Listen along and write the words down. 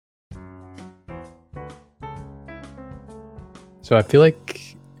So I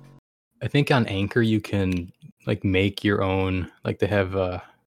think on Anchor you can like make your own, like they have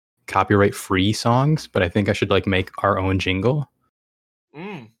copyright free songs, but I think I should like make our own jingle.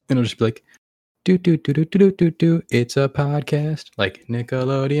 And it'll just be like do do do do do do do. It's a podcast like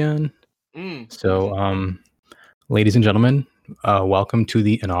Nickelodeon. So ladies and gentlemen, welcome to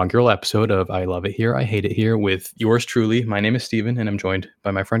the inaugural episode of I Love It Here, I Hate It Here with yours truly. My name is Steven and I'm joined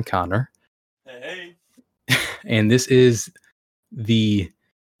by my friend Connor. Hey. And this is the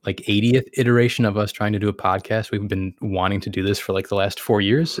like 80th iteration of us trying to do a podcast. We've been wanting to do this for like the last 4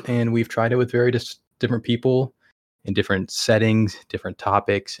 years, and we've tried it with various different people in different settings, different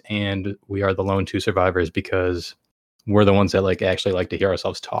topics, and we are the lone two survivors because we're the ones that like actually like to hear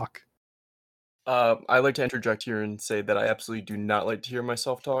ourselves talk. I like to interject here and say that I absolutely do not like to hear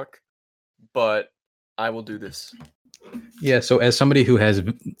myself talk, but I will do this. Yeah, so as somebody who has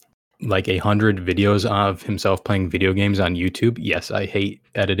like 100 videos of himself playing video games on YouTube, yes, I hate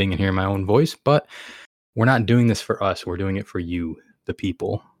editing and hearing my own voice, but we're not doing this for us. We're doing it for you, the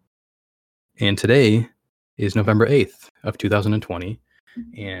people. And today is November 8th of 2020,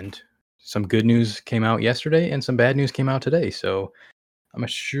 and some good news came out yesterday and some bad news came out today. So I'm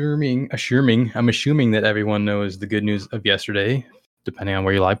assuming that everyone knows the good news of yesterday, depending on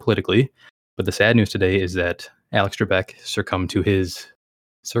where you lie politically. But the sad news today is that Alex Trebek succumbed to his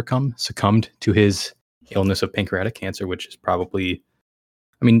illness of pancreatic cancer, which is probably,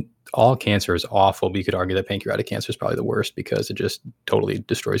 I mean, all cancer is awful, but you could argue that pancreatic cancer is probably the worst because it just totally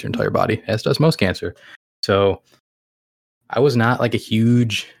destroys your entire body, as does most cancer. So I was not like a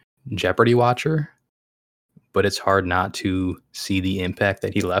huge Jeopardy watcher, but it's hard not to see the impact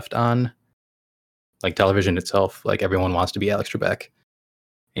that he left on like television itself. Like everyone wants to be Alex Trebek.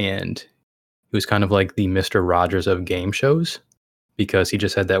 And he was kind of like the Mr. Rogers of game shows because he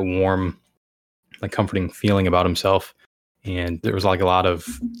just had that warm, like comforting feeling about himself. And there was like a lot of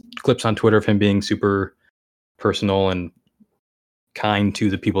clips on Twitter of him being super personal and kind to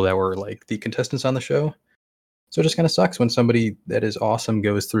the people that were like the contestants on the show. So it just kind of sucks when somebody that is awesome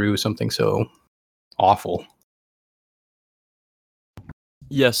goes through something so awful.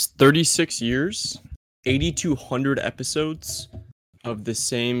 Yes, 36 years, 8,200 episodes of the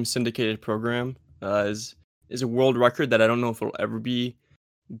same syndicated program is a world record that I don't know if it'll ever be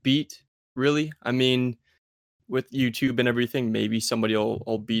beat, really. I mean, with YouTube and everything, maybe somebody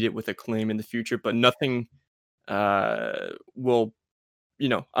will beat it with a claim in the future, but nothing will, I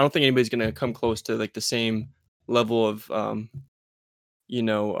don't think anybody's going to come close to like the same level of,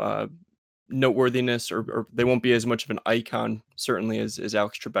 noteworthiness, or they won't be as much of an icon, certainly, as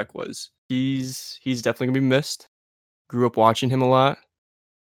Alex Trebek was. He's definitely going to be missed. Grew up watching him a lot.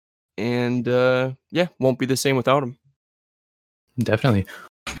 And, won't be the same without him. Definitely.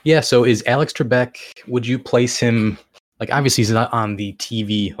 Yeah, so is Alex Trebek, would you place him, like obviously he's not on the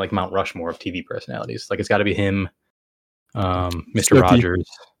TV, like Mount Rushmore of TV personalities. Like it's got to be him, Mr. Snooki. Rogers,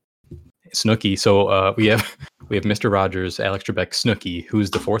 Snooki. So we have Mr. Rogers, Alex Trebek, Snooki.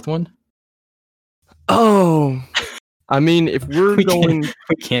 Who's the fourth one? Oh, I mean, if we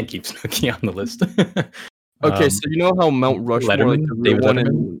can't keep Snooki on the list. Okay, so you know how Mount Rushmore, Letterman, like the real David one,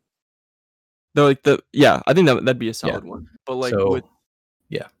 Letterman? I think that'd be a solid one. But like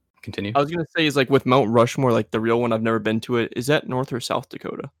continue. I was gonna say is like with Mount Rushmore, like the real one, I've never been to it. Is that North or South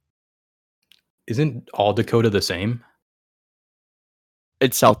Dakota? Isn't all Dakota the same?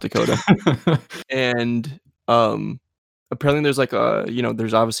 It's South Dakota. And apparently there's like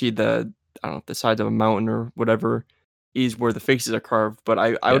there's obviously the sides of a mountain or whatever is where the faces are carved, but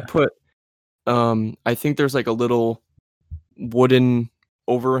I would put I think there's like a little wooden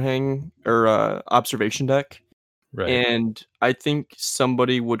overhang or observation deck. Right. And I think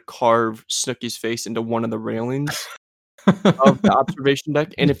somebody would carve Snooki's face into one of the railings of the observation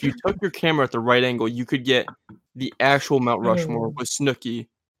deck. And if you took your camera at the right angle, you could get the actual Mount Rushmore with Snooki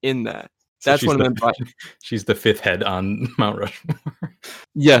in that. So that's what I meant by. She's the fifth head on Mount Rushmore.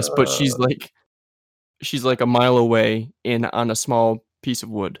 Yes, but she's like a mile away on a small piece of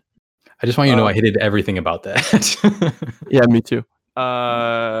wood. I just want you to know I hated everything about that. Yeah, me too.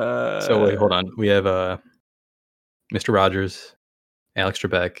 So wait, hold on. We have Mr. Rogers, Alex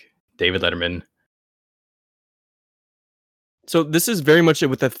Trebek, David Letterman. So this is very much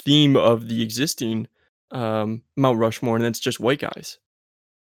with the theme of the existing Mount Rushmore, and it's just white guys.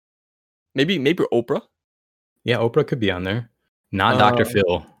 Maybe Oprah. Yeah, Oprah could be on there. Not Dr.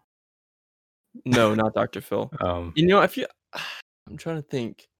 Phil. No, not Dr. Phil. I'm trying to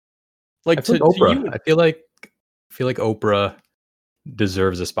think. Like Oprah. I feel like Oprah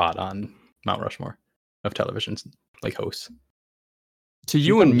deserves a spot on Mount Rushmore of television's like hosts. To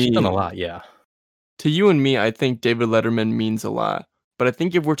you and me, she's done a lot, yeah. to you and me, I think David Letterman means a lot. But I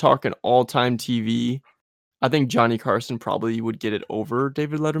think if we're talking all-time TV, I think Johnny Carson probably would get it over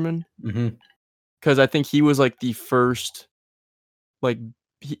David Letterman. Mm-hmm. Because I think he was like the first, like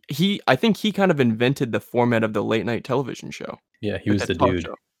I think he kind of invented the format of the late night television show. Yeah, he Like was that the talk dude.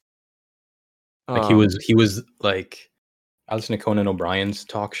 show. Like he was like, I listen to Conan O'Brien's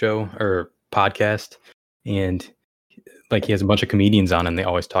talk show or podcast, and like he has a bunch of comedians on, and they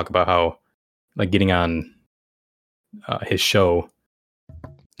always talk about how like getting on his show,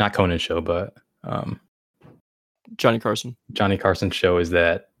 not Conan's show, but Johnny Carson. Johnny Carson's show is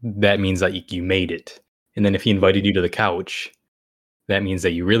that means that you made it. And then if he invited you to the couch, that means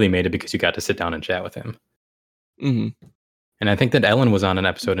that you really made it because you got to sit down and chat with him. Mm-hmm. And I think that Ellen was on an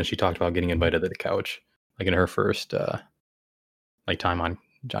episode and she talked about getting invited to the couch, like in her first like time on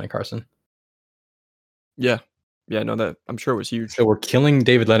Johnny Carson. Yeah. Yeah, no, that I'm sure it was huge. So we're killing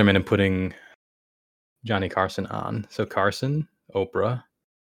David Letterman and putting Johnny Carson on. So Carson, Oprah,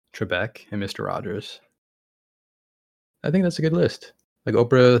 Trebek, and Mr. Rogers. I think that's a good list. Like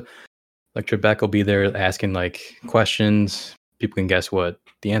Oprah, like Trebek will be there asking like questions. People can guess what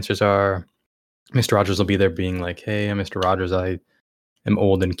the answers are. Mr. Rogers will be there being like, "Hey, I'm Mr. Rogers. I am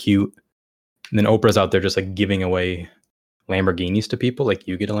old and cute." And then Oprah's out there just like giving away Lamborghinis to people. Like,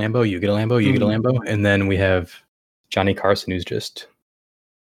 you get a Lambo, you get a Lambo, you get a Lambo. And then we have Johnny Carson, who's just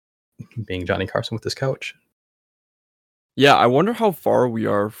being Johnny Carson with his couch. Yeah, I wonder how far we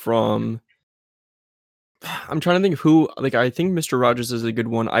are from. I'm trying to think of who. Like, I think Mr. Rogers is a good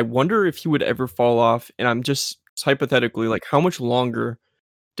one. I wonder if he would ever fall off. And I'm just hypothetically like, how much longer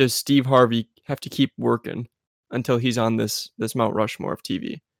does Steve Harvey have to keep working until he's on this Mount Rushmore of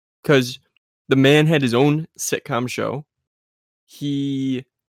TV? Because the man had his own sitcom show. He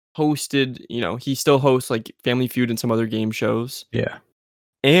hosted, he still hosts like Family Feud and some other game shows. Yeah.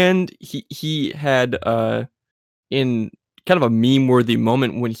 And he had in kind of a meme-worthy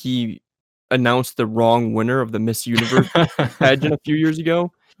moment when he announced the wrong winner of the Miss Universe pageant a few years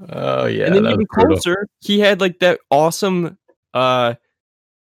ago. Oh yeah. And then even closer, he had like that awesome moment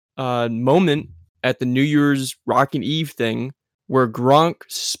at the New Year's Rockin' Eve thing where Gronk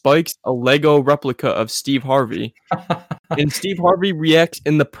spikes a Lego replica of Steve Harvey, and Steve Harvey reacts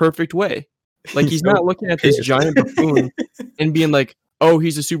in the perfect way. Like, he's not looking at this giant buffoon and being like, "Oh,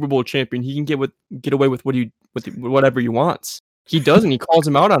 he's a Super Bowl champion. He can get away with whatever he wants." He doesn't. He calls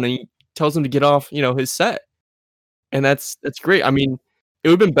him out on it. He tells him to get off, his set, and that's great. I mean, it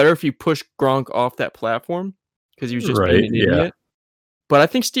would have been better if he pushed Gronk off that platform because he was just being an idiot. But I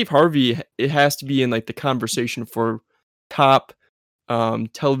think Steve Harvey, it has to be in like the conversation for top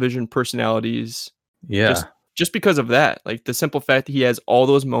television personalities. Yeah. Just because of that, like the simple fact that he has all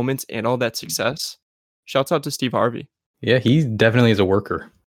those moments and all that success. Shouts out to Steve Harvey. Yeah, he definitely is a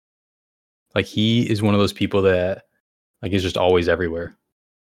worker. Like, he is one of those people that like is just always everywhere.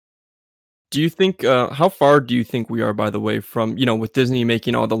 Do you think how far do you think we are, by the way, from with Disney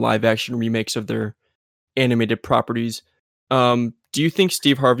making all the live action remakes of their animated properties? Do you think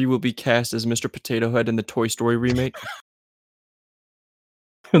Steve Harvey will be cast as Mr. Potato Head in the Toy Story remake?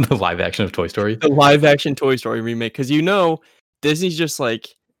 The live action of Toy Story? The live action Toy Story remake. Because Disney's just like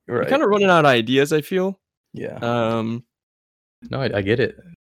kind of running out of ideas, I feel. Yeah. No, I get it.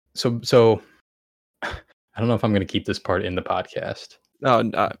 So I don't know if I'm going to keep this part in the podcast.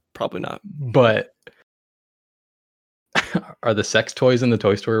 No, probably not. But are the sex toys in the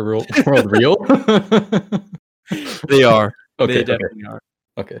Toy Story world real? They are. Okay, they definitely are.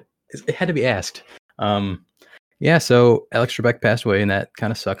 Okay. It had to be asked. Yeah, so Alex Trebek passed away, and that kind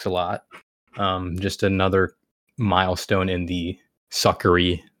of sucks a lot. Just another milestone in the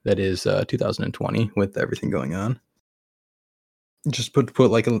suckery that is 2020 with everything going on. Just put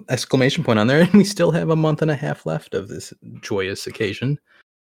like an exclamation point on there, and we still have a month and a half left of this joyous occasion.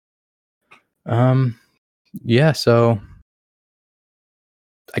 Yeah, so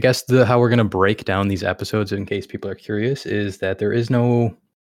I guess how we're gonna break down these episodes, in case people are curious, is that there's no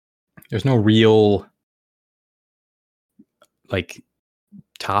real like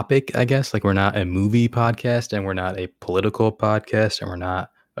topic, I guess. Like, we're not a movie podcast, and we're not a political podcast, and we're not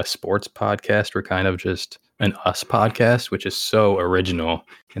a sports podcast. We're kind of just an us podcast, which is so original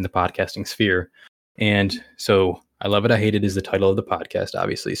in the podcasting sphere. And so I Love It, I Hate It is the title of the podcast,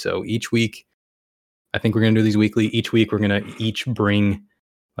 obviously. So each week, I think we're going to do these weekly. Each week, we're going to each bring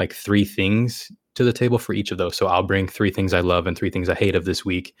like 3 things to the table for each of those. So I'll bring 3 things I love and 3 things I hate of this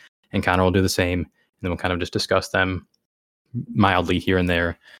week, and Connor will do the same. And then we'll kind of just discuss them mildly here and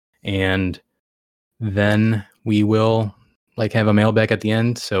there. And then we will like have a mailbag at the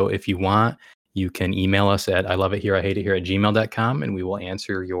end. So if you want, you can email us at iloveithere@gmail.com, and we will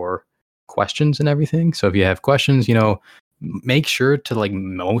answer your questions and everything. So if you have questions, make sure to like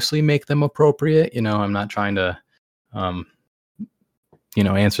mostly make them appropriate. I'm not trying to,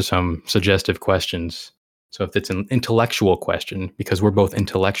 answer some suggestive questions. So if it's an intellectual question, because we're both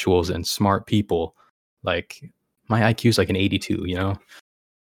intellectuals and smart people, like my IQ is like an 82,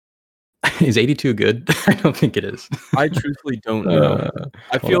 Is 82 good? I don't think it is. I truthfully don't know.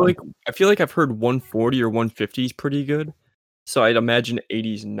 I feel like I've heard 140 or 150 is pretty good. So I'd imagine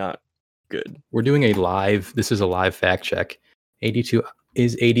 80 is not good. We're doing this is a live fact check. 82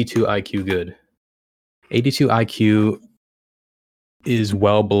 IQ good? 82 IQ is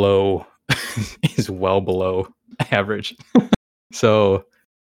well below average. So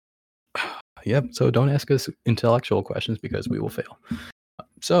yep, so don't ask us intellectual questions because we will fail.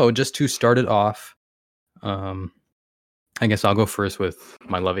 So just to start it off, I guess I'll go first with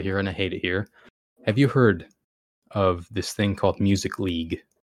my love it here and I hate it here. Have you heard of this thing called Music League?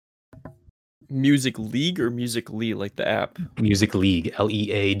 Music League or Musical.ly, like the app? Music League,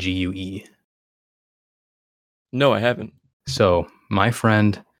 LEAGUE. No, I haven't. So my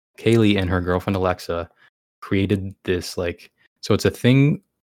friend Kaylee and her girlfriend Alexa created this so it's a thing.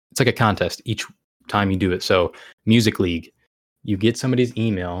 It's like a contest each time you do it. So Music League, you get somebody's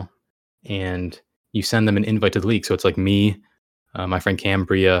email and you send them an invite to the league. So it's like me, my friend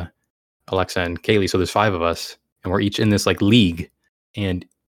Cambria, Alexa, and Kaylee. So there's 5 of us, and we're each in this like league. And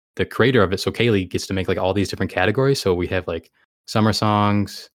the creator of it, so Kaylee gets to make like all these different categories. So we have like summer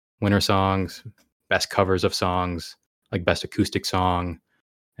songs, winter songs, best covers of songs, like best acoustic song,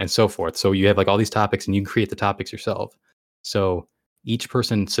 and so forth. So you have like all these topics, and you can create the topics yourself. So each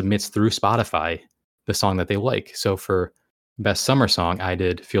person submits through Spotify the song that they like. So for best summer song, I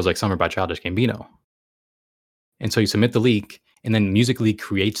did Feels Like Summer by Childish Gambino. And so you submit the leak, and then Music League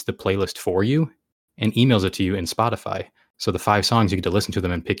creates the playlist for you and emails it to you in Spotify. So the 5 songs, you get to listen to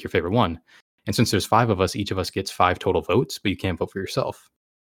them and pick your favorite one. And since there's 5 of us, each of us gets 5 total votes, but you can't vote for yourself.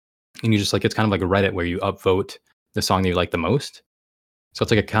 And you just it's kind of like a Reddit where you upvote the song that you like the most. So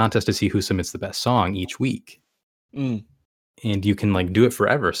it's like a contest to see who submits the best song each week. And you can do it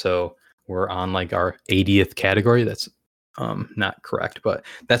forever. So we're on like our 80th category. That's not correct, but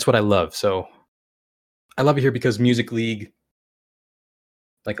that's what I love. So I love it here because Music League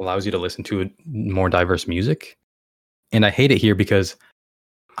allows you to listen to more diverse music. And I hate it here because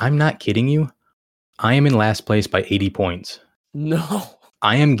I'm not kidding you. I am in last place by 80 points. No.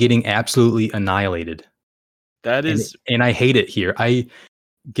 I am getting absolutely annihilated. That is... And I hate it here. I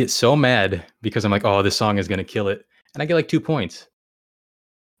get so mad because I'm like, oh, this song is going to kill it. And I get 2 points.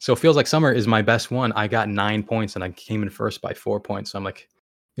 So Feels Like Summer is my best one. I got 9 points and I came in first by 4 points. So I'm like,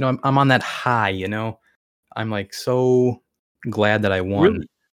 I'm on that high, I'm so glad that I won. Really?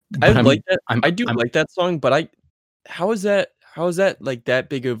 I like that. I do like that song, but how is that like that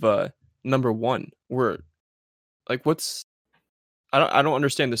big of a number one? Where what's... I don't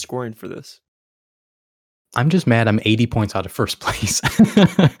understand the scoring for this. I'm just mad I'm 80 points out of first place.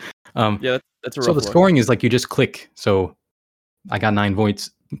 Yeah, that's a rough So the scoring is you just click. So I got 9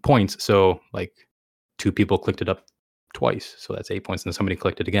 points. So 2 people clicked it up twice. So that's 8 points. And then somebody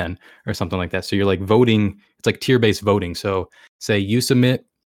clicked it again or something like that. So you're voting. It's like tier-based voting. So say you submit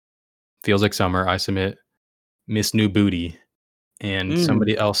Feels Like Summer. I submit Miss New Booty. And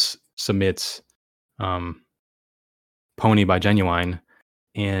somebody else submits Pony by Genuine.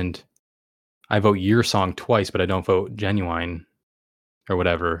 And I vote your song twice, but I don't vote Genuine or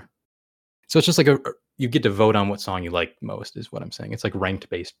whatever. So it's just you get to vote on what song you like most is what I'm saying. It's ranked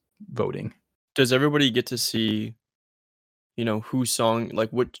based voting. Does everybody get to see, whose song,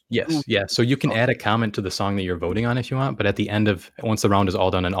 what? Yes. Yeah. So you can add a comment to the song that you're voting on if you want, but at the end once the round is all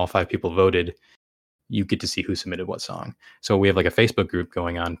done and all 5 people voted, you get to see who submitted what song. So we have a Facebook group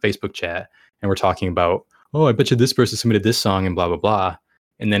going on, Facebook chat, and we're talking about, oh, I bet you this person submitted this song and blah, blah, blah.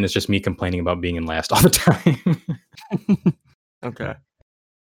 And then it's just me complaining about being in last all the time. Okay.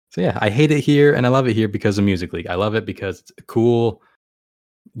 So yeah, I hate it here and I love it here because of Music League. I love it because it's a cool,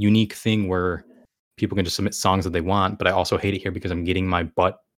 unique thing where people can just submit songs that they want, but I also hate it here because I'm getting my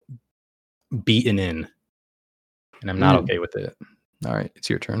butt beaten in and I'm not okay with it. All right, it's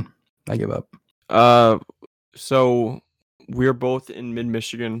your turn. I give up. So we're both in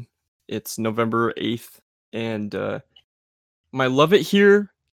mid-Michigan. It's November 8th, and my love it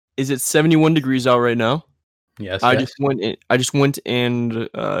here is it's 71 degrees out right now. Yes. I just went and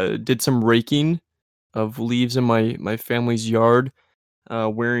did some raking of leaves in my family's yard,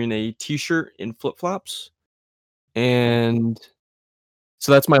 wearing a t-shirt and flip-flops. And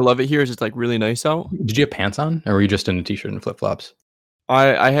so that's my love it here is it's really nice out. Did you have pants on or were you just in a t-shirt and flip-flops?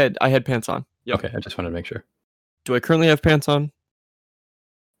 I had pants on. Yep. Okay, I just wanted to make sure. Do I currently have pants on?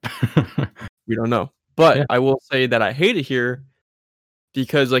 We don't know. But Yeah. I will say that I hate it here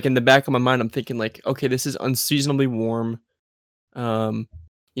because, like, in the back of my mind, I'm thinking, like, okay, this is unseasonably warm.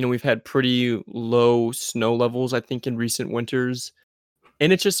 We've had pretty low snow levels, I think, in recent winters.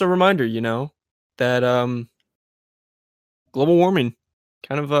 And it's just a reminder, that global warming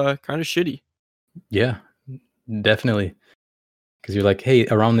kind of shitty. Yeah, definitely. Because you're like, hey,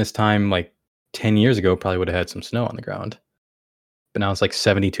 around this time, like 10 years ago, probably would have had some snow on the ground. But now it's like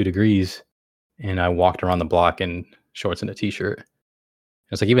 72 degrees, and I walked around the block in shorts and a t-shirt.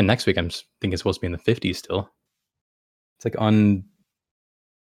 It's like even next week, thinking it's supposed to be in the 50s still. It's like I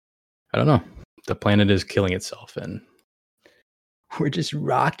don't know. The planet is killing itself, and we're just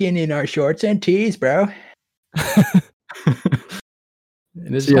rocking in our shorts and tees, bro.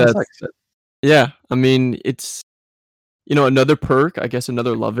 And this So, kind yeah, of sucks. yeah, I mean, it's another perk, I guess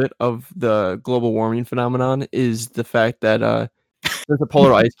another love it of the global warming phenomenon is the fact that since the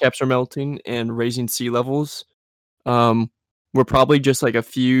polar ice caps are melting and raising sea levels, um, we're probably just like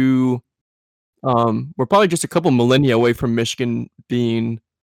we're probably just a couple millennia away from Michigan being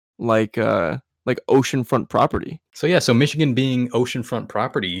like oceanfront property. So yeah, so Michigan being oceanfront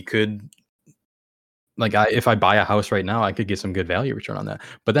property, you could if I buy a house right now, I could get some good value return on that.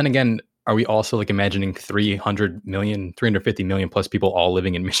 But then again, are we also like imagining 350 million plus people all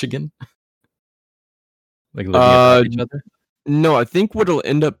living in Michigan? Like living atop Uh, each other? no, I think what it'll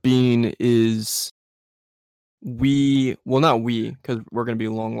end up being is not we, because we're gonna be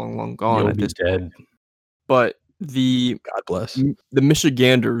long, long, long gone You'll at be this point, dead. but the God bless. the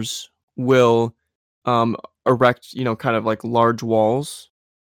Michiganders will um erect, kind of like large walls,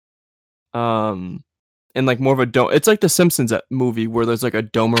 um and like more of a dome. It's like the Simpsons movie where there's like a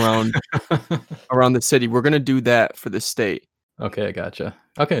dome around the city. We're gonna do that for the state. Okay, I gotcha.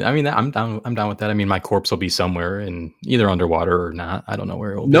 Okay, I mean, I'm down. I'm down with that. I mean, my corpse will be somewhere in either underwater or not. I don't know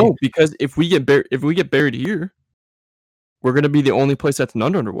where it will be. No, because if we get buried here, we're gonna be the only place that's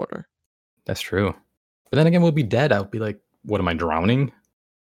not underwater. That's true. But then again, we'll be dead. I'll be like, what am I drowning?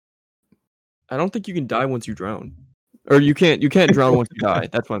 I don't think you can die once you drown, or you can't drown once you die.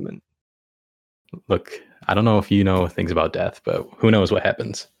 That's what I meant. Look, I don't know if you know things about death, but who knows what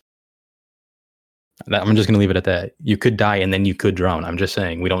happens. I'm just going to leave it at that. You could die and then you could drown. I'm just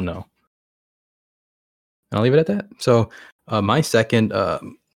saying, we don't know. And I'll leave it at that. So, my second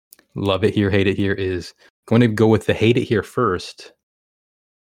love it here, hate it here is going to go with the hate it here first.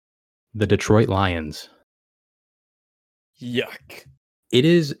 The Detroit Lions. Yuck. It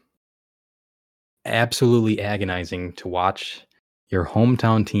is absolutely agonizing to watch your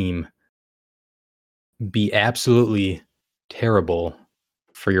hometown team be absolutely terrible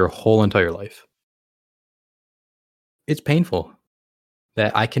for your whole entire life. It's painful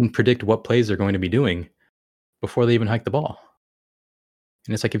that I can predict what plays they're going to be doing before they even hike the ball.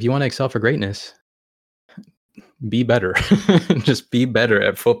 And it's like, if you want to excel for greatness, be better. Just be better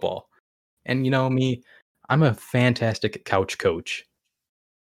at football. And you know me, I'm a fantastic couch coach.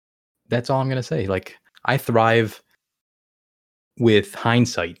 That's all I'm going to say. Like, I thrive with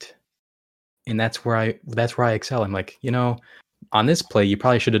hindsight. And that's where I excel. I'm like, on this play, you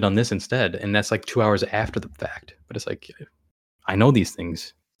probably should have done this instead. And that's like 2 hours after the fact. But it's like, I know these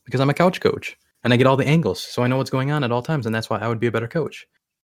things because I'm a couch coach and I get all the angles. So I know what's going on at all times. And that's why I would be a better coach.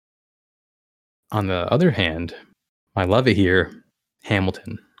 On the other hand, I love it here,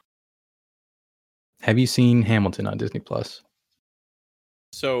 Hamilton. Have you seen Hamilton on Disney Plus?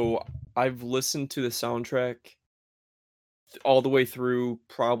 So I've listened to the soundtrack all the way through,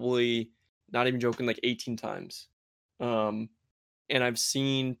 probably not even joking, like 18 times. And I've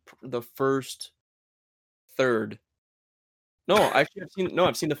seen the first third. No, actually,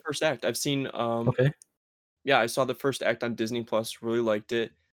 I've seen the first act. I've seen Okay. yeah, I saw the first act on Disney Plus. Really liked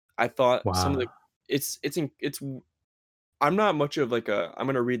it. I thought some of Wow. the it's I'm not much of like I'm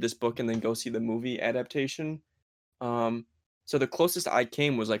gonna read this book and then go see the movie adaptation. So the closest I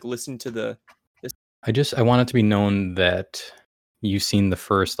came was like listening to this. I want it to be known that you've seen the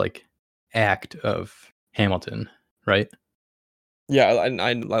first act of Hamilton, right? Yeah,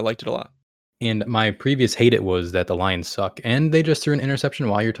 I liked it a lot. And my previous hate it was that the Lions suck, and they just threw an interception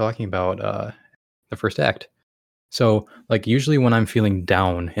while you're talking about the first act. So, usually when I'm feeling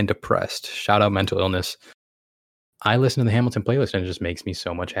down and depressed, shout out mental illness, I listen to the Hamilton playlist and it just makes me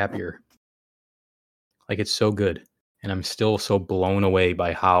so much happier. Like, it's so good, and I'm still so blown away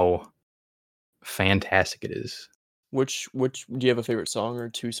by how fantastic it is. Which do you have a favorite song or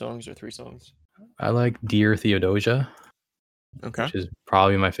 2 songs or 3 songs? I like Dear Theodosia, Okay. which is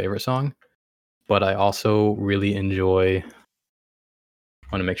probably my favorite song, but I also really enjoy. I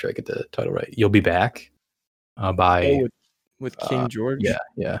want to make sure I get the title right. You'll Be Back by With King George?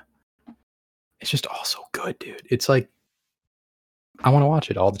 yeah. It's just all so good, dude. It's like I want to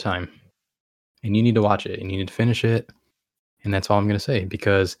watch it all the time, and you need to watch it, and you need to finish it, and that's all I'm gonna say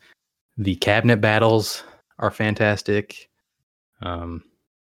because the cabinet battles are fantastic. Dude,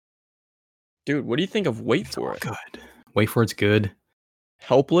 what do you think of Wait It's For all It? good. Wait for It's good.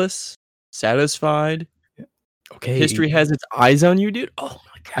 Helpless, Satisfied. Okay, History Has Its Eyes on You, dude. Oh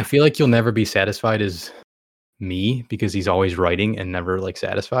my I god. feel like you'll never be satisfied as me because he's always writing and never like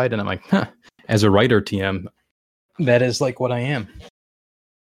satisfied, and I'm like, huh. As a writer, TM, that is like what I am.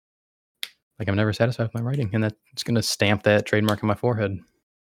 Like I'm never satisfied with my writing, and that's gonna stamp that trademark on my forehead.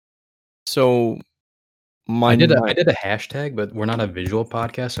 So I did my a hashtag, but we're not a visual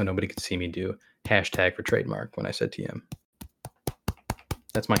podcast, so nobody could see me do hashtag for trademark when I said TM.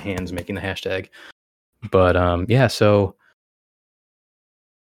 That's my hands making the hashtag. But yeah, so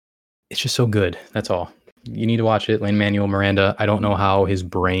it's just so good. That's all. You need to watch it. Lin-Manuel Miranda. I don't know how his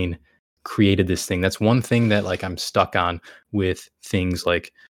brain created this thing. That's one thing that like I'm stuck on with things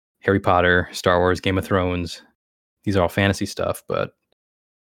like Harry Potter, Star Wars, Game of Thrones. These are all fantasy stuff, but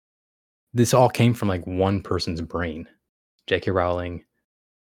this all came from like one person's brain. J.K. Rowling,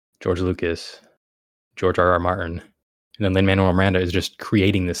 George Lucas, George R.R. Martin, and then Lin-Manuel Miranda is just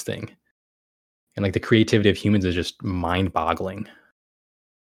creating this thing. And like the creativity of humans is just mind-boggling.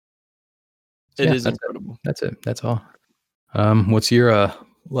 So, it yeah, is incredible. That's it. That's all. What's your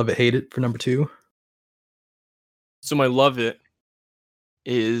love it, hate it for number 2? So my love it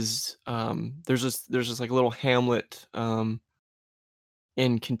is there's this like little hamlet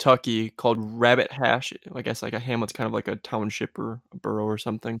in Kentucky called Rabbit Hash. I guess like a hamlet's kind of like a township or a borough or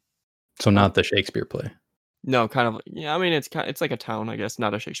something. So not the Shakespeare play. No, kind of yeah, I mean it's like a town, I guess,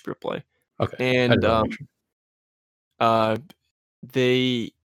 not a Shakespeare play. Okay. I And just wanna make sure. uh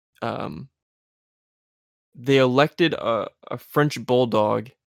they um they elected a French bulldog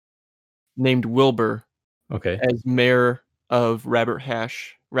named Wilbur Okay. as mayor of Rabbit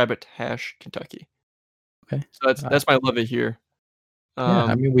Hash, Kentucky. Okay. So that's my love it here. Yeah,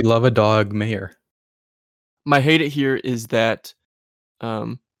 I mean, we love a dog mayor. My hate it here is that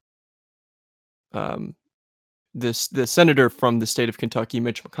um, um, the senator from the state of Kentucky,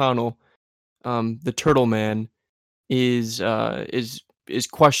 Mitch McConnell, the Turtle Man, is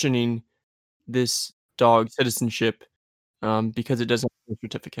questioning this dog's citizenship because it doesn't have a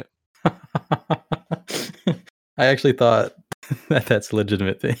certificate. I actually thought that that's a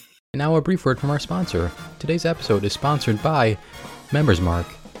legitimate thing. Now a brief word from our sponsor. Today's episode is sponsored by Members Mark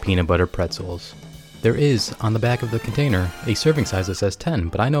Peanut Butter Pretzels. There is, on the back of the container, a serving size that says 10,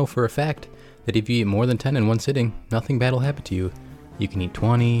 but I know for a fact that if you eat more than 10 in one sitting, nothing bad will happen to you. You can eat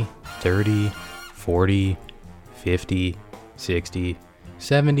 20, 30, 40, 50, 60,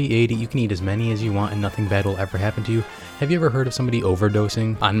 70, 80. You can eat as many as you want and nothing bad will ever happen to you. Have you ever heard of somebody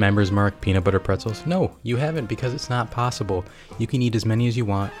overdosing on Members Mark peanut butter pretzels? No, you haven't, because it's not possible. You can eat as many as you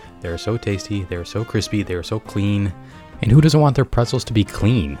want. They're so tasty, they're so crispy, they're so clean. And who doesn't want their pretzels to be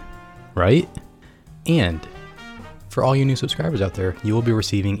clean, right? And for all you new subscribers out there, you will be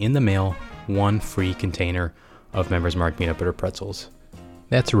receiving in the mail one free container of Members Mark peanut butter pretzels.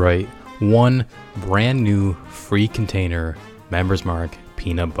 That's right, one brand new free container Members Mark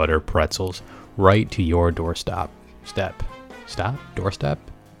peanut butter pretzels right to your doorstep. Doorstep?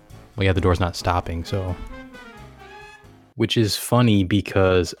 Well, yeah, the door's not stopping, so. Which is funny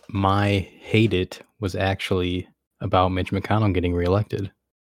because my hate it was actually about Mitch McConnell getting reelected.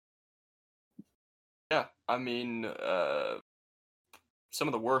 Yeah, I mean, some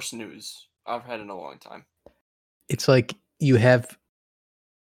of the worst news I've had in a long time. It's like you have,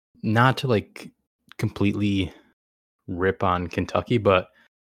 not to like completely rip on Kentucky, but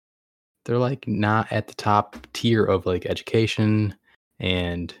they're like not at the top tier of like education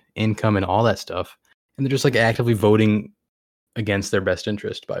and income and all that stuff. And they're just like actively voting against their best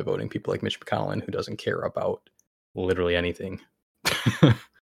interest by voting people like Mitch McConnell in, who doesn't care about literally anything.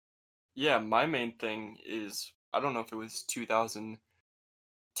 Yeah, my main thing is I don't know if it was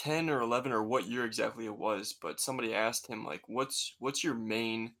 2010 or 11 or what year exactly it was, but somebody asked him like, what's your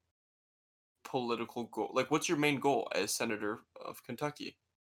main political goal? Like, what's your main goal as senator of Kentucky?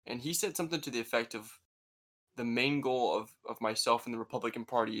 And he said something to the effect of, the main goal of myself and the Republican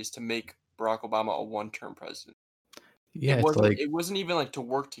Party is to make Barack Obama a one-term president. Yeah, it's like, It wasn't even like to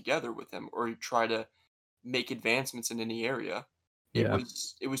work together with him or try to make advancements in any area. yeah.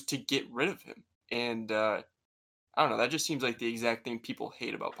 It was to get rid of him. And I don't know, that just seems like the exact thing people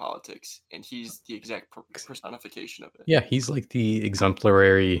hate about politics, and he's the exact personification of it. Yeah, he's like the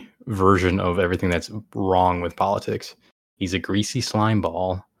exemplary version of everything that's wrong with politics. He's a greasy slime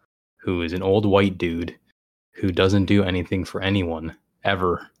ball who is an old white dude who doesn't do anything for anyone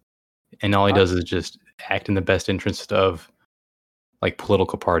ever. and all he does is just act in the best interest of like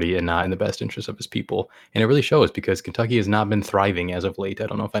political party and not in the best interest of his people. And it really shows because Kentucky has not been thriving as of late. I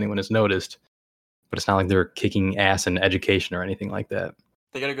don't know if anyone has noticed, but it's not like they're kicking ass in education or anything like that.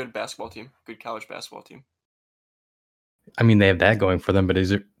 They got a good basketball team, good college basketball team. I mean, they have that going for them, but is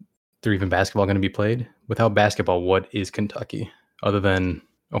there even basketball going to be played? Without basketball, what is Kentucky other than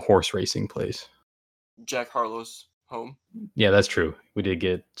a horse racing place? Jack Harlow's home. Yeah, that's true. We did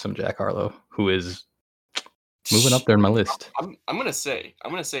get some Jack Harlow, who is moving up there in my list. I'm gonna say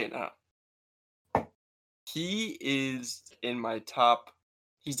it now. He is in my top.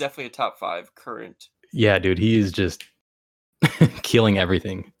 He's definitely a top 5 current. Yeah, dude, he is just killing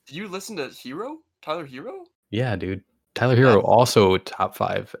everything. Did you listen to Hero? Tyler Hero? Yeah, dude. Tyler Hero also top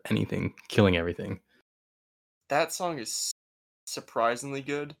 5 anything, killing everything. That song is surprisingly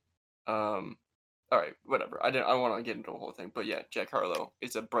good. All right, whatever. I want to get into the whole thing, but yeah, Jack Harlow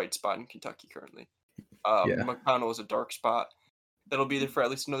is a bright spot in Kentucky currently. McConnell is a dark spot. That'll be there for at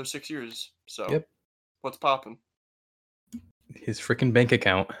least another 6 years. So, What's popping? His freaking bank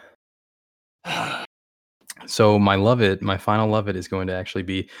account. So my final love it is going to actually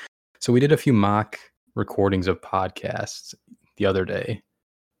be. So we did a few mock recordings of podcasts the other day,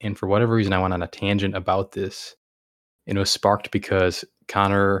 and for whatever reason, I went on a tangent about this, and it was sparked because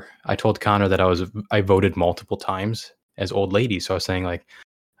I told Connor that I voted multiple times as old ladies. So I was saying like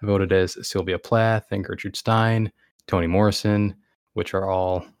I voted as Sylvia Plath and Gertrude Stein, Toni Morrison, which are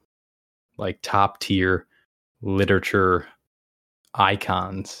all like top tier literature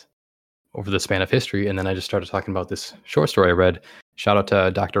icons over the span of history. And then I just started talking about this short story I read. Shout out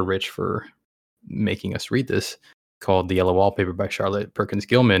to Dr. Rich for making us read this, called The Yellow Wallpaper by Charlotte Perkins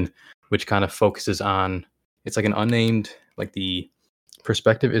Gilman, which kind of focuses on, it's like an unnamed, like the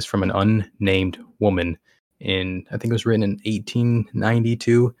perspective is from an unnamed woman I think it was written in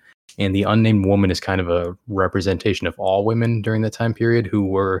 1892. And the unnamed woman is kind of a representation of all women during that time period who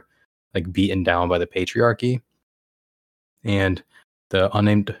were like beaten down by the patriarchy. And the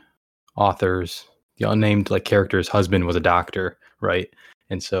unnamed like character's husband was a doctor, right?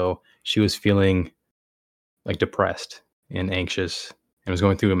 And so she was feeling like depressed and anxious and was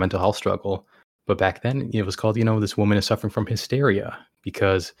going through a mental health struggle. But back then it was called, this woman is suffering from hysteria,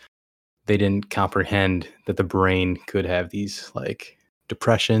 because they didn't comprehend that the brain could have these like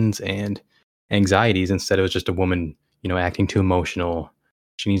depressions and anxieties. Instead, it was just a woman, acting too emotional.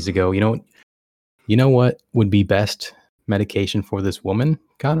 She needs to go, you know what would be best medication for this woman,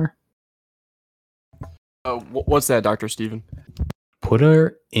 Connor? What's that, Dr. Steven? Put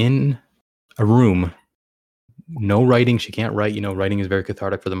her in a room. No writing. She can't write. Writing is very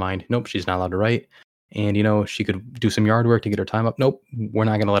cathartic for the mind. Nope, she's not allowed to write. And, she could do some yard work to get her time up. Nope, we're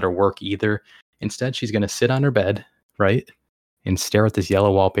not going to let her work either. Instead, she's going to sit on her bed, right, and stare at this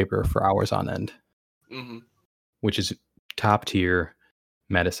yellow wallpaper for hours on end, which is top tier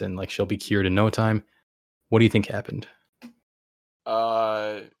medicine. Like, she'll be cured in no time. What do you think happened?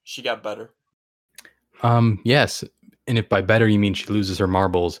 She got better. Yes. And if by better you mean she loses her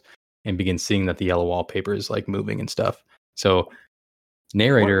marbles and begins seeing that the yellow wallpaper is like moving and stuff. So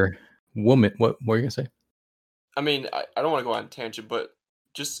narrator, woman, what were you gonna say? I mean, I don't want to go on a tangent, but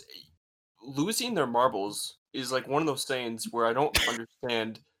just losing their marbles is like one of those things where I don't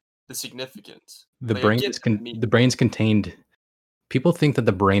understand the significance. The brain's contained. People think that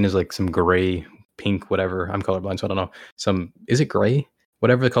the brain is like some gray, pink, whatever. I'm colorblind, so I don't know. Is it gray?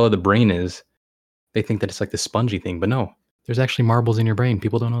 Whatever the color the brain is, they think that it's like the spongy thing, but no, there's actually marbles in your brain.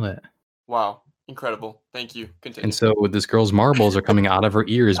 People don't know that. Wow. Incredible. Thank you. Continue. And so this girl's marbles are coming out of her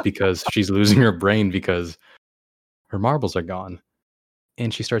ears because she's losing her brain because her marbles are gone.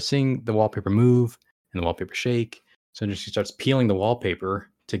 And she starts seeing the wallpaper move and the wallpaper shake. So then she starts peeling the wallpaper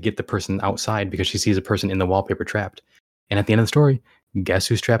to get the person outside because she sees a person in the wallpaper trapped. And at the end of the story, guess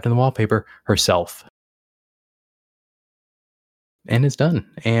who's trapped in the wallpaper? Herself. And it's done.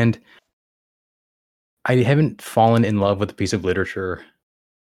 And I haven't fallen in love with a piece of literature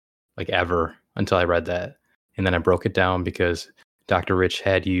like ever until I read that. And then I broke it down because Dr. Rich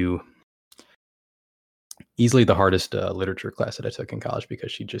had you easily the hardest literature class that I took in college,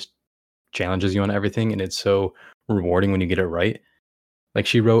 because she just challenges you on everything. And it's so rewarding when you get it right. Like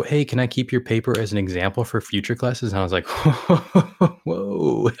she wrote, "Hey, can I keep your paper as an example for future classes?" And I was like,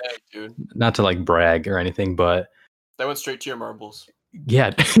 whoa. Dang, dude. Not to like brag or anything, but that went straight to your marbles.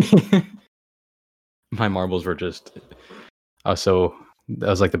 Yeah. My marbles were just so that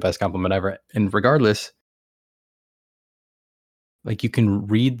was like the best compliment ever. And regardless, like you can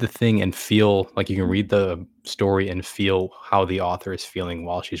read the thing and feel like you can read the story and feel how the author is feeling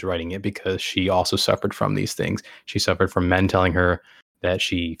while she's writing it, because she also suffered from these things. She suffered from men telling her that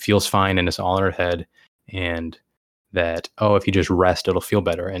she feels fine and it's all in her head, and that, oh, if you just rest, it'll feel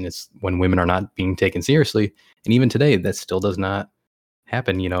better. And it's when women are not being taken seriously. And even today, that still does not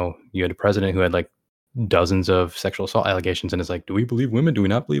happen. You know, you had a president who had like dozens of sexual assault allegations, and it's like, do we believe women? Do we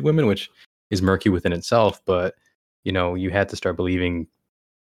not believe women? Which is murky within itself. But, you know, you had to start believing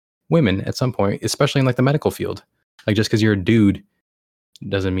women at some point, especially in like the medical field. Like, just because you're a dude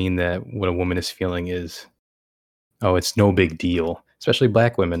doesn't mean that what a woman is feeling is, oh, it's no big deal. Especially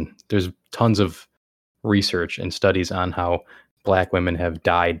black women. There's tons of research and studies on how black women have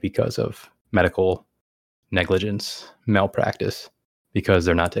died because of medical negligence, malpractice, because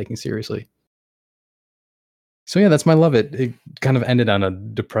they're not taken seriously. So yeah, that's my love it. It kind of ended on a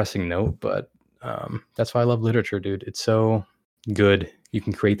depressing note, but that's why I love literature, dude. It's so good. You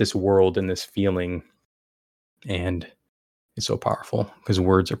can create this world and this feeling, and it's so powerful because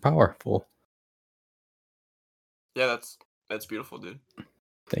words are powerful. Yeah, that's beautiful, dude.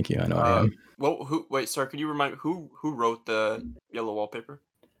 Thank you. I know I am. Well, wait, sorry, could you remind who wrote the Yellow Wallpaper?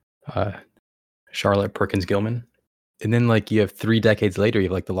 Charlotte Perkins Gilman. And then like you have 3 decades later, you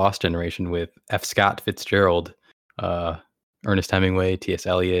have like the Lost Generation with F. Scott Fitzgerald, Ernest Hemingway, T.S.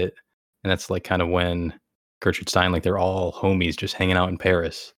 Eliot. And that's like kind of when Gertrude Stein, like they're all homies just hanging out in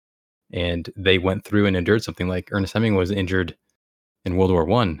Paris. And they went through and endured something. Like Ernest Hemingway was injured in World War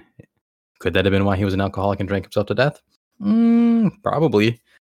I. Could that have been why he was an alcoholic and drank himself to death? Probably.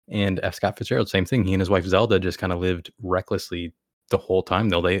 And F. Scott Fitzgerald, same thing. He and his wife Zelda just kind of lived recklessly the whole time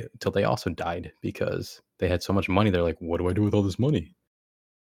till they also died because they had so much money. They're like, what do I do with all this money?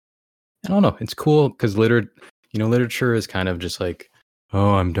 I don't know. It's cool because literature is kind of just like,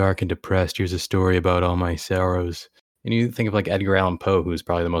 oh, I'm dark and depressed. Here's a story about all my sorrows. And you think of like Edgar Allan Poe, who's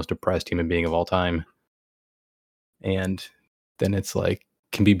probably the most depressed human being of all time. And then it's like,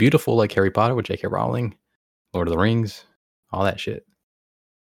 can be beautiful like Harry Potter with J.K. Rowling, Lord of the Rings, all that shit.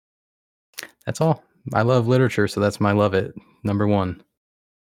 That's all. I love literature, so that's my love it. Number 1.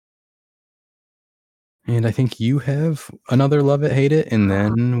 And I think you have another love it, hate it, and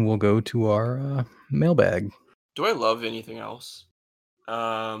then we'll go to our mailbag. Do I love anything else?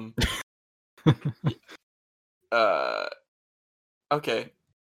 Okay.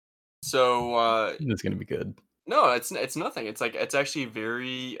 So It's gonna be good. no, it's nothing. It's like it's actually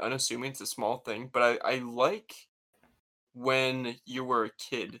very unassuming. It's a small thing, but I like when you were a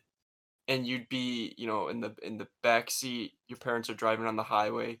kid and you'd be, you know, in the back seat, your parents are driving on the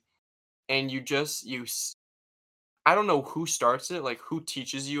highway, and I don't know who starts it, like who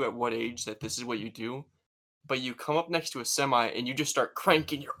teaches you at what age that this is what you do, but you come up next to a semi and you just start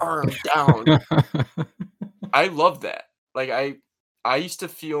cranking your arm down. I love that. Like I used to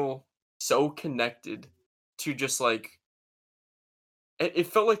feel so connected to just like it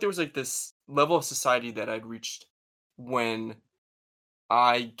felt like there was like this level of society that I'd reached when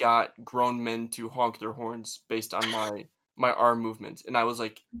I got grown men to honk their horns based on my arm movements, and I was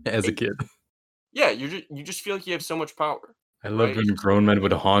like, As a "Hey, kid. yeah, you just feel like you have so much power." I loved Right? when grown men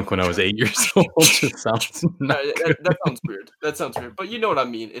would honk when I was 8 years old. Just sounds not good. That sounds weird. That sounds weird, but you know what I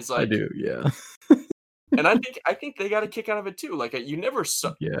mean. It's I like, do, yeah. and I think they got a kick out of it too. Like you never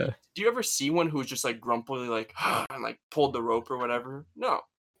saw. Yeah. Do you ever see one who's just like grumpily like and like pulled the rope or whatever? No,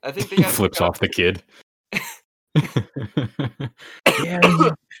 I think they got a kick Flips out off the kid.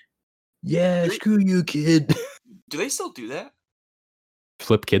 Yeah, yeah, Do they- screw you, kid. Do they still do that?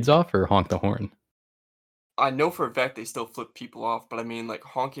 Flip kids off or honk the horn? I know for a fact they still flip people off, but I mean like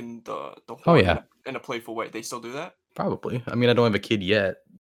honking the Oh, horn yeah. in a playful way. They still do that? Probably. I mean, I don't have a kid yet.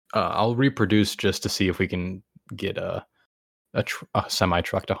 I'll reproduce just to see if we can get a semi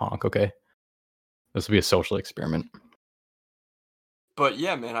truck to honk. Okay, this will be a social experiment. But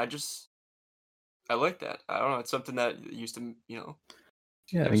yeah, man, I like that. I don't know. It's something that used to, Yeah,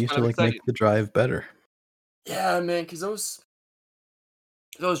 it I was used kind to of like make exciting. the drive better. Yeah, man, because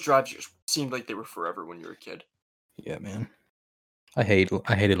those drives just seemed like they were forever when you were a kid. Yeah, man. I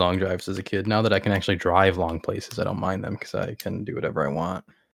hated long drives as a kid. Now that I can actually drive long places, I don't mind them because I can do whatever I want.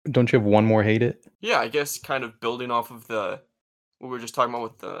 Don't you have one more hate it? Yeah, I guess kind of building off of what we were just talking about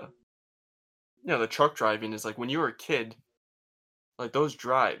with the truck driving is like when you were a kid, like those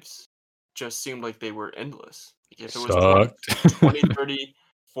drives just seemed like they were endless. Like if it was Sucked. 20, 30,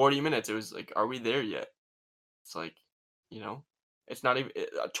 40 minutes, it was like, are we there yet? It's like, you know, it's not even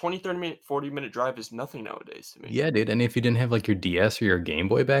a 20, 30-minute, 40-minute drive is nothing nowadays to me. Yeah, dude. And if you didn't have like your DS or your Game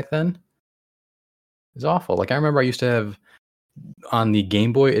Boy back then, it's awful. Like I remember I used to have on the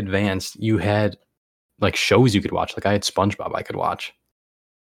Game Boy Advance, you had like shows you could watch. Like I had SpongeBob I could watch.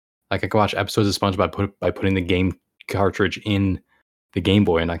 Like I could watch episodes of SpongeBob by putting the game cartridge in the Game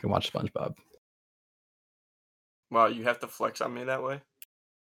Boy, and I could watch SpongeBob. Wow, you have to flex on me that way.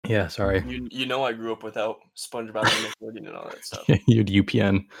 Yeah, sorry. You know I grew up without SpongeBob and Nickelodeon and all that stuff. You had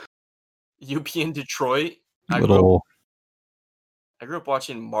UPN. UPN Detroit. Little I grew up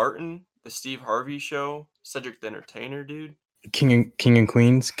watching Martin, the Steve Harvey Show, Cedric the Entertainer, dude. King of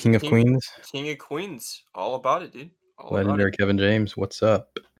Queens. King of Queens. All about it, dude. All Legendary about Kevin James. What's up?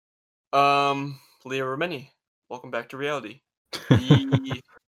 it. Leah Remini. Welcome back to reality. I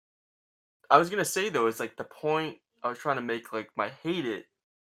was gonna say though, it's like the point I was trying to make, like my hate it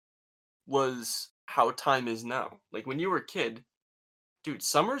was how time is now. Like when you were a kid, dude,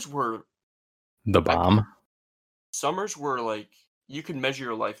 summers were The bomb. like you could measure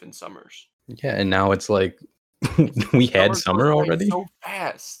your life in summers. Yeah, and now it's like we had Summers summer goes by already. so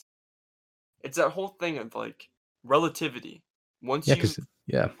fast. It's that whole thing of like relativity. Once Yeah, because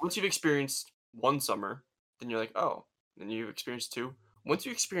once you've experienced one summer, then you're like, oh, then you've experienced two. Once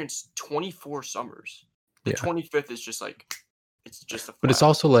you experience 24 summers, the Yeah. 25th is just like it's just a But it's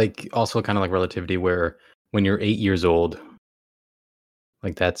flash. also kind of like relativity where when you're 8 years old,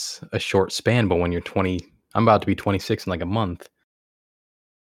 like that's a short span, but when you're 20, I'm about to be 26 in like a month.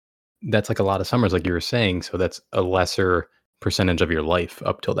 That's like a lot of summers, like you were saying. So that's a lesser percentage of your life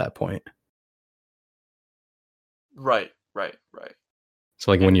up till that point. Right. So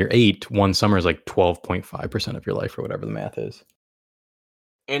like when And you're 8, one summer is like 12.5% of your life or whatever the math is.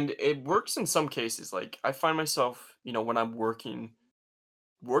 and it works in some cases. Like I find myself, when I'm working,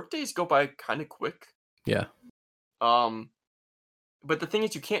 work days go by kind of quick. Yeah. But the thing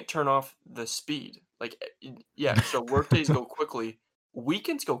is, you can't turn off the speed. Like, yeah, so work days go quickly.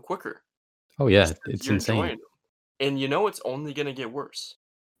 Weekends go quicker. Oh yeah, Just 'cause it's you're insane. enjoying them. And it's only gonna get worse.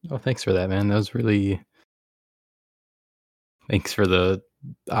 Oh, thanks for that, man. That was really thanks for the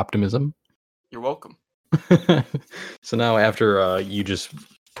optimism. You're welcome. So now after you just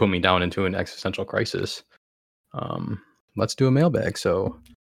put me down into an existential crisis, let's do a mailbag. So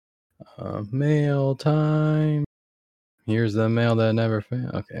mail time. Here's the mail that never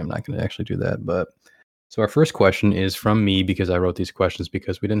failed. Okay, I'm not going to actually do that, but so our first question is from me because I wrote these questions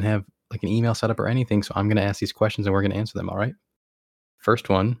because we didn't have like an email set up or anything. So I'm going to ask these questions and we're going to answer them. All right. First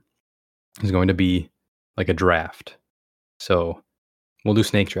one is going to be like a draft. So we'll do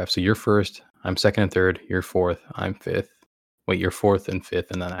snake draft. So you're first, I'm second and third, you're fourth, I'm fifth. Wait, you're fourth and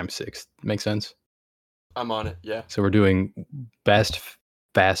fifth, and then I'm sixth. Make sense? I'm on it. Yeah. So we're doing best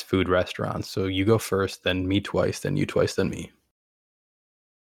fast food restaurants. So you go first, then me twice, then you twice, then me.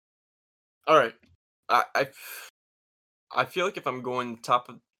 All right. I feel like if I'm going top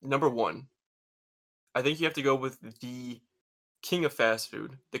of number one, I think you have to go with the king of fast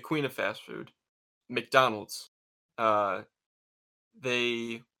food, the queen of fast food, McDonald's. Uh,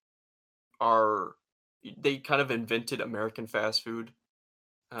 they they kind of invented American fast food.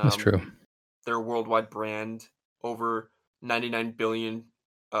 That's true. They're a worldwide brand. Over 99 billion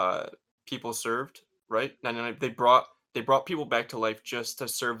people served. Right? 99. They brought people back to life just to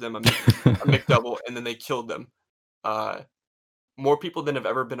serve them a McDouble, and then they killed them. More people than have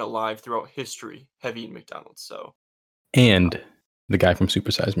ever been alive throughout history have eaten McDonald's. So And the guy from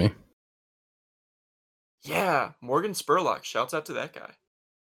Super Size Me. yeah, Morgan Spurlock. Shouts out to that guy.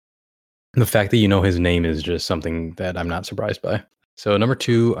 The fact that you know his name is just something that I'm not surprised by. So number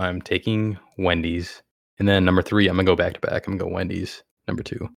 2, I'm taking Wendy's. And then number 3, I'm going to go back to back. I'm going to go Wendy's, number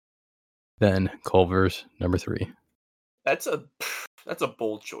 2. Then Culver's, number 3. That's a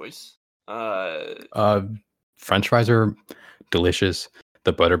bold choice. French fries are delicious.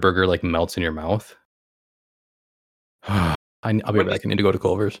 The Butterburger like melts in your mouth. I'll be back. I need to go to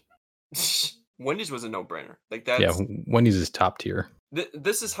Culver's. Wendy's was a no-brainer. Like Yeah, Wendy's is top tier.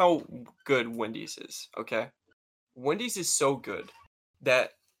 This is how good Wendy's is, okay? Wendy's is so good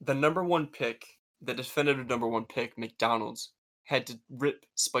that the number one pick, the definitive number one pick, McDonald's, had to rip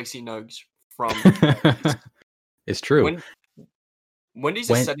spicy nugs from Wendy's. It's true. Wendy's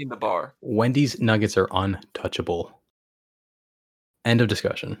is setting the bar. Wendy's nuggets are untouchable. End of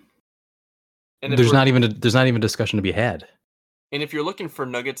discussion. And there's not even a discussion to be had. And if you're looking for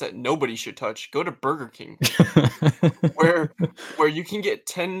nuggets that nobody should touch, go to Burger King, where you can get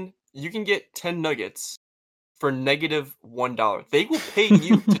 10 nuggets for -$1. They will pay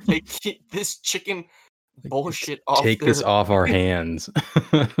you to take this chicken bullshit off. Take this off our hands.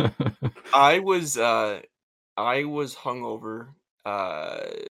 I was hungover.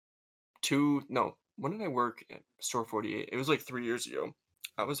 When did I work at Store 48? It was like 3 years ago.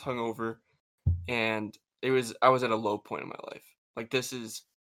 I was hungover, and I was at a low point in my life. Like I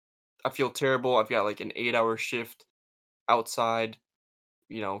feel terrible. I've got like an 8-hour shift outside.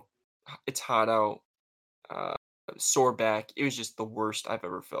 It's hot out. Sore back. It was just the worst I've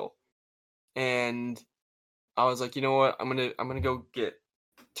ever felt. And I was like, you know what? I'm gonna go get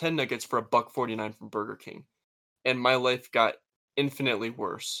 10 nuggets for $1.49 from Burger King, and my life got infinitely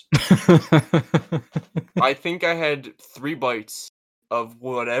worse. I think I had 3 bites of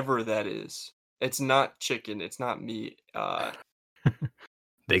whatever that is. It's not chicken, it's not meat.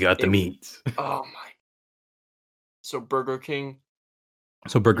 They got the It meats. Oh my. So Burger King,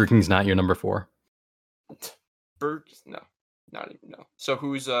 So Burger King's not your number 4. no, not even no. So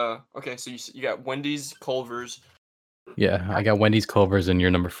who's okay? So you got Wendy's, Culver's. Yeah, I got Wendy's, Culver's, and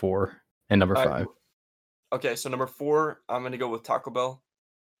your number 4 and number 5. Okay, so number 4, I'm gonna go with Taco Bell.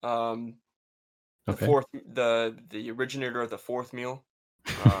 The Okay. fourth, the originator of the fourth meal.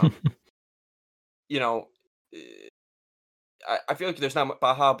 Um, you know, eh, I feel like there's not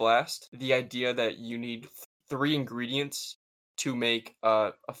Baja Blast. The idea that you need 3 ingredients to make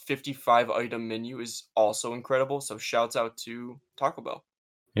a 55 item menu is also incredible. So shouts out to Taco Bell.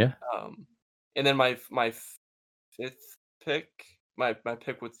 Yeah. And then my fifth pick, my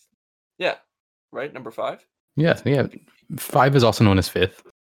pick with, yeah, right, number 5. Yeah. 5 is also known as 5th.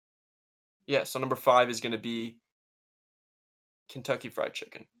 Yeah, so number 5 is gonna be Kentucky Fried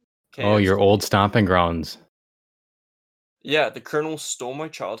Chicken. Oh, your KFC. old stomping grounds. Yeah, the Colonel stole my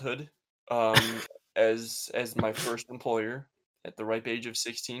childhood, as my first employer at the ripe age of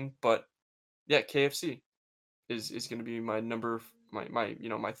 16. But yeah, KFC is gonna be my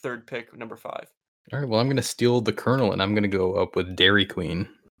my third pick, number 5. All right. Well, I'm gonna steal the Colonel, and I'm gonna go up with Dairy Queen,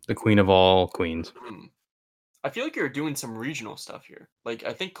 the queen of all queens. I feel like you're doing some regional stuff here. Like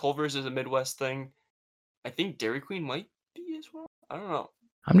I think Culver's is a Midwest thing. I think Dairy Queen might be as well. I don't know.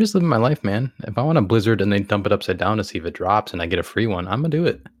 I'm just living my life, man. If I want a Blizzard and they dump it upside down to see if it drops and I get a free one, I'm gonna do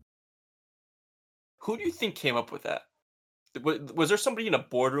it. Who do you think came up with that? Was there somebody in a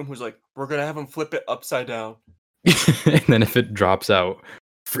boardroom who's like, "We're gonna have them flip it upside down"? And then if it drops out,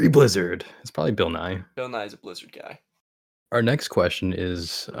 free Blizzard. It's probably Bill Nye. Bill Nye's a Blizzard guy. Our next question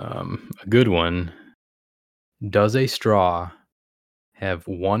is a good one. Does a straw have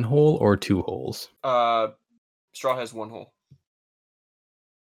 1 hole or 2 holes? Straw has 1 hole.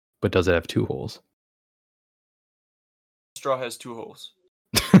 But does it have 2 holes? Straw has 2 holes.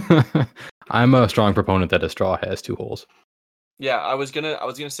 I'm a strong proponent that a straw has 2 holes. Yeah, I was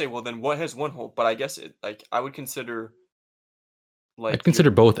gonna say, well, then what has 1 hole? But I guess I would consider, like, I'd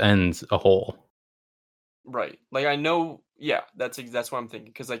consider both ends a hole. right. Like I know, yeah, that's what I'm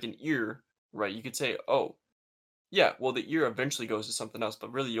thinking. Because like an ear, right? You could say, oh, yeah, well, the ear eventually goes to something else,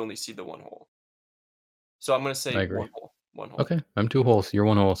 but really you only see the 1 hole. So I'm gonna say I agree. 1 hole. 1 hole. Okay, I'm 2 holes. You're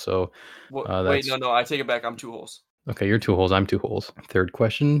 1 hole. So Wait, that's no, I take it back. I'm 2 holes. okay. You're 2 holes. I'm 2 holes. Third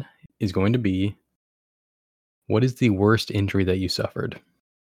question is going to be, what is the worst injury that you suffered?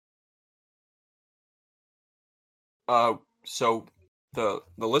 So the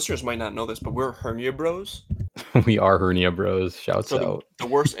listeners might not know this, but we're hernia bros. We are hernia bros. Shouts So out. the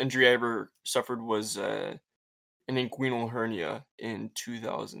worst injury I ever suffered was an inguinal hernia in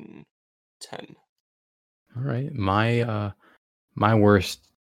 2010. All right. My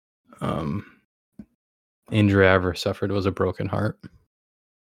worst injury I ever suffered was a broken heart.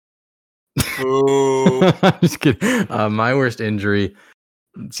 Boo. I'm just kidding. My worst injury.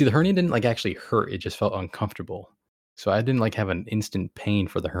 See, the hernia didn't like actually hurt. It just felt uncomfortable. So I didn't like have an instant pain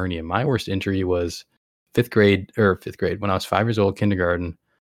for the hernia. My worst injury was fifth grade when I was 5 years old, kindergarten.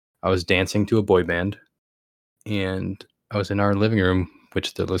 I was dancing to a boy band, and I was in our living room,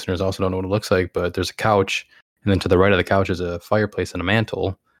 which the listeners also don't know what it looks like, but there's a couch, and then to the right of the couch is a fireplace and a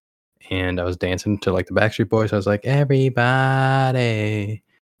mantle. And I was dancing to like the Backstreet Boys. I was like, everybody,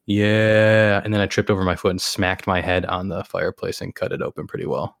 yeah. And then I tripped over my foot and smacked my head on the fireplace and cut it open pretty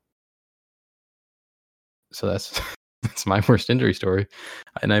well. So that's my worst injury story.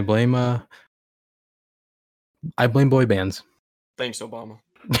 And I blame boy bands. Thanks, Obama.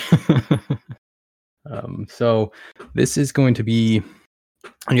 So this is going to be,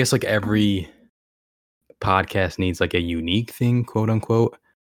 I guess, like every podcast needs like a unique thing, quote unquote.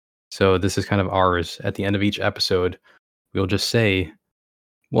 So this is kind of ours. At the end of each episode, we'll just say,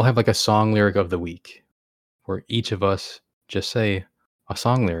 we'll have like a song lyric of the week where each of us just say a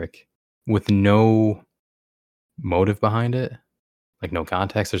song lyric with no motive behind it, like no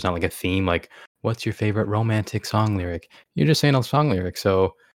context. There's not like a theme, like what's your favorite romantic song lyric? You're just saying a song lyric.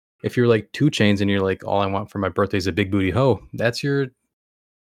 So if you're like 2 Chainz and you're like, all I want for my birthday is a big booty hoe, that's your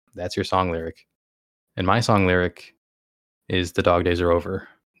song lyric. And my song lyric is The Dog Days Are Over.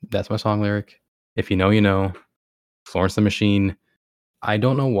 That's my song lyric. If you know, you know. Florence the Machine. I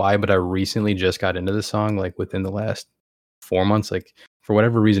don't know why, but I recently just got into this song, like within the last 4 months. Like for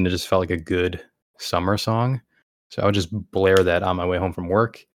whatever reason, it just felt like a good summer song. So I would just blare that on my way home from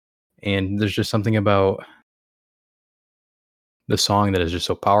work. And there's just something about the song that is just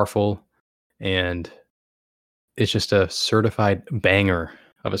so powerful, and it's just a certified banger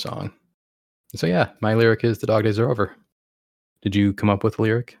of a song. So yeah, my lyric is "The dog days are over." Did you come up with a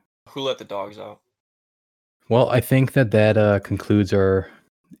lyric? Who let the dogs out? Well, I think that concludes our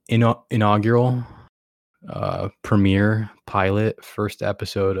inaugural premiere pilot first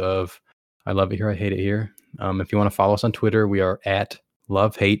episode of I Love It Here, I Hate It Here. If you want to follow us on Twitter, we are at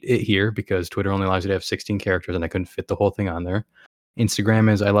Love Hate It Here, because Twitter only allows you to have 16 characters and I couldn't fit the whole thing on there.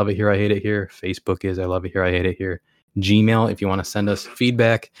 Instagram is I Love It Here, I Hate It Here. Facebook is I Love It Here, I Hate It Here. Gmail, if you want to send us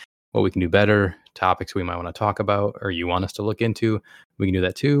feedback, what we can do better, topics we might want to talk about, or you want us to look into, we can do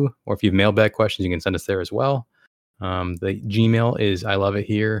that too. Or if you have mailbag questions, you can send us there as well. The Gmail is I love it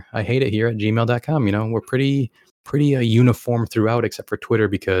here, I hate it here at gmail.com. You know, we're pretty uniform throughout, except for Twitter,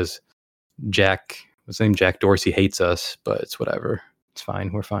 because what's his name? Jack Dorsey hates us, but it's whatever. It's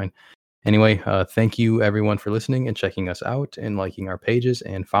fine. We're fine. Anyway, thank you everyone for listening and checking us out and liking our pages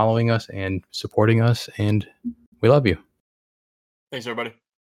and following us and supporting us. And we love you. Thanks, everybody.